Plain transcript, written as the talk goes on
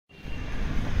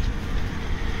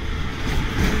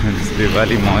It's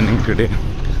Diwali morning today.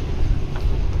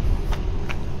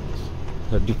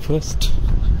 31st?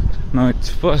 No, it's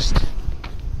 1st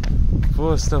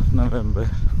of November.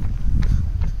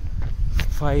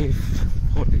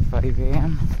 5:45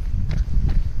 a.m.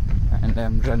 and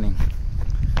I'm running.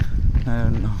 I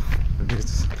don't know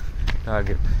this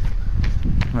target,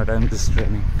 but I'm just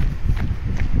running.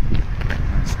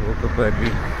 I just woke up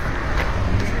early.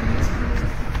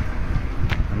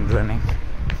 I'm running.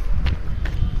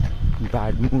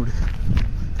 Bad mood.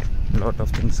 A lot of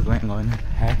things going on in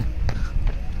head,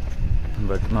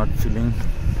 but not feeling.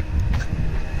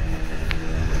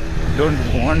 Don't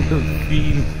want to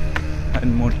feel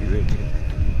unmotivated.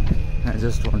 I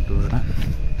just want to run.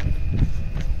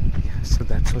 Yeah, so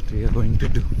that's what we are going to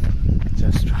do.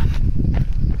 Just run.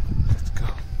 Let's go.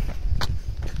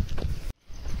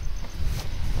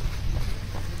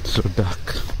 So dark.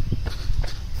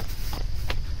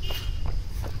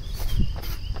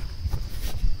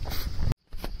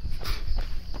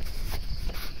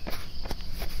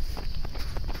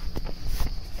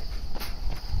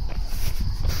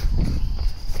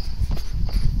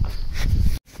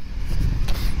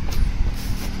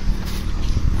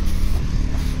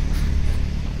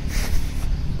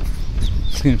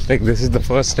 Seems like this is the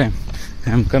first time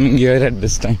I'm coming here at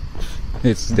this time.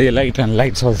 It's daylight and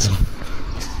lights also.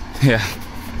 Yeah,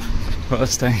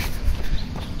 first time.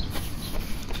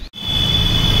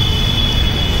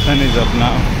 Sun is up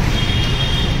now.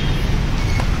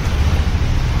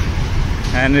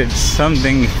 And it's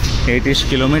something 8-ish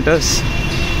kilometers.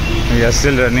 We are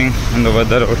still running on the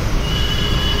Vadar road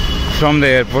from the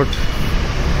airport.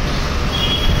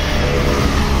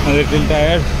 A little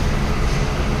tired,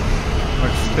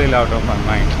 but still out of my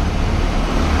mind.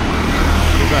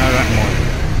 We're gonna run more.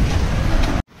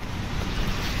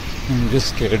 I'm just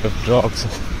scared of dogs.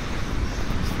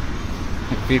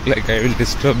 I feel like I will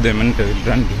disturb them and they will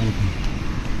run behind me.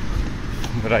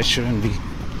 But I shouldn't be.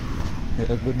 They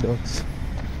are good dogs.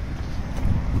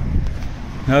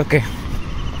 Okay.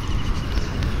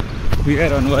 We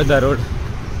are on Vadar road,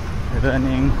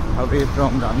 running away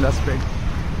from Ramdaspet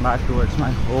back towards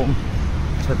my home,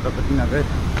 Chhatrapati Nagar.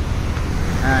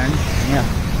 And yeah,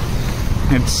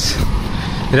 it's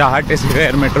Rahat is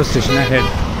where metro station ahead.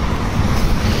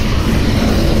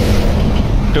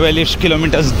 12-ish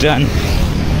kilometers done.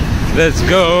 Let's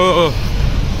go.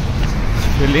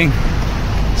 Feeling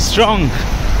strong.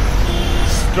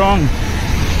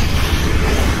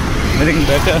 Feeling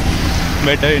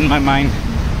better in my mind.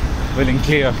 Feeling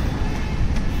clear.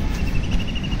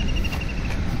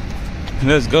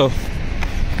 Let's go.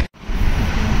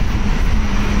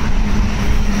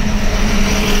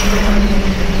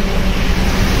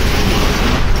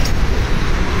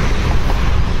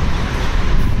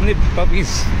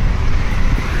 Puppies.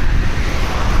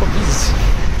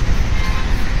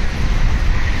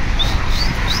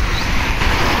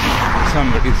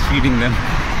 Somebody's feeding them.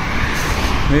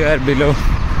 We are below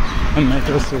a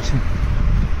metro station.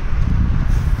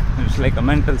 It's like a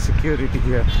mental security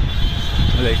here.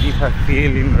 Like if I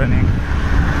fail in running,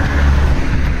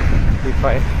 if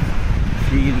I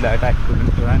feel that I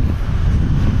couldn't run,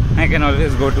 I can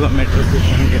always go to a metro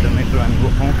station, get a metro and go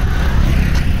home.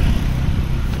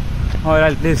 Or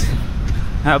at least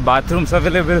have bathrooms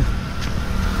available,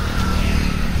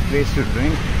 place to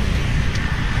drink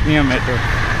near metro.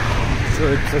 So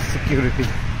it's a security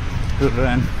to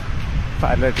run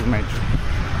parallel to metro.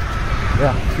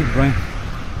 Yeah, keep going.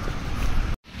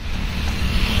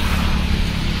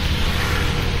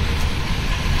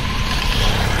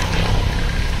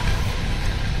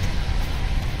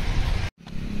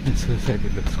 It's society,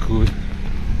 looks cool.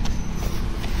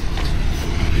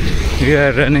 We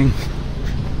are running.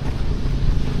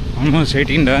 Almost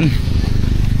 18 done.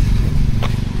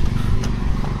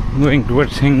 Going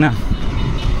towards Hingna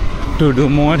to do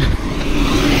more.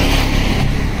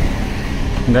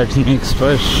 That's next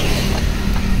first.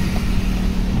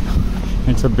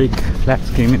 It's a big flat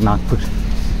scheme in Nagpur,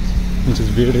 which is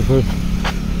beautiful.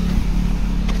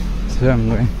 So I'm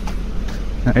going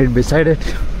right beside it.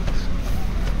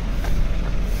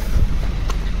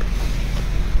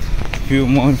 Few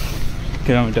more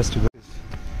kilometers to go.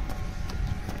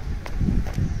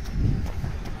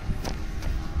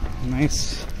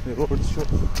 Nice road show.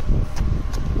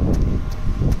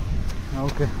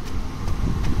 Okay,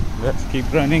 let's keep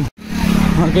running.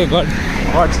 Okay,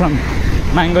 got some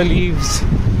mango leaves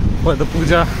for the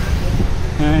puja,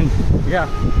 and yeah,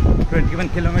 21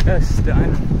 kilometers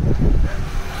done.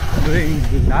 Doing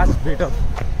the last bit of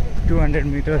 200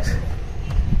 meters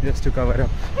just to cover up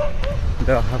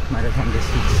the half marathon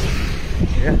distance.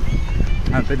 Yeah,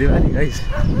 happy Diwali, guys.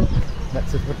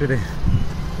 That's it for today.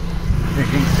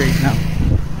 making straight now.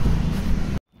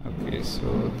 Okay,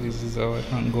 so this is our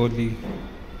Rangoli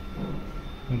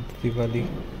with Diwali.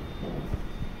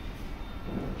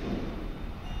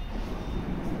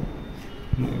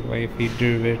 My wife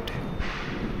drew it,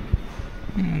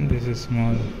 and this is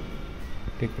small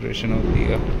decoration of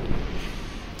the.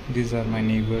 These are my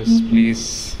neighbors'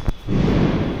 place.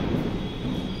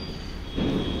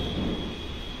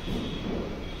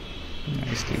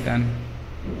 Nicely done.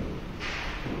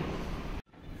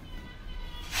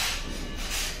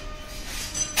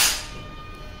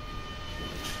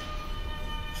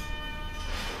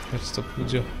 That's the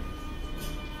puja.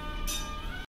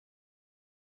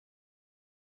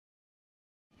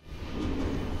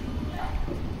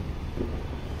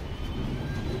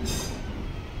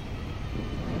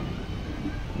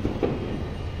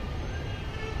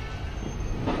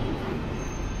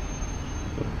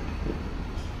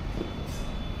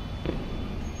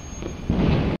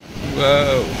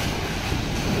 Whoa.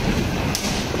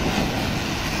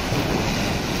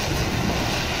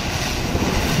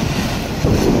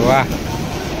 Wow.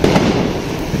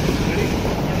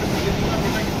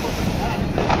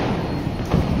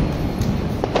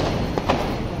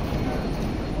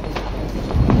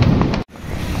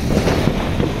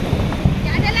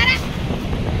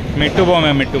 Mittu Baum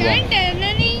है मिट्टू Baum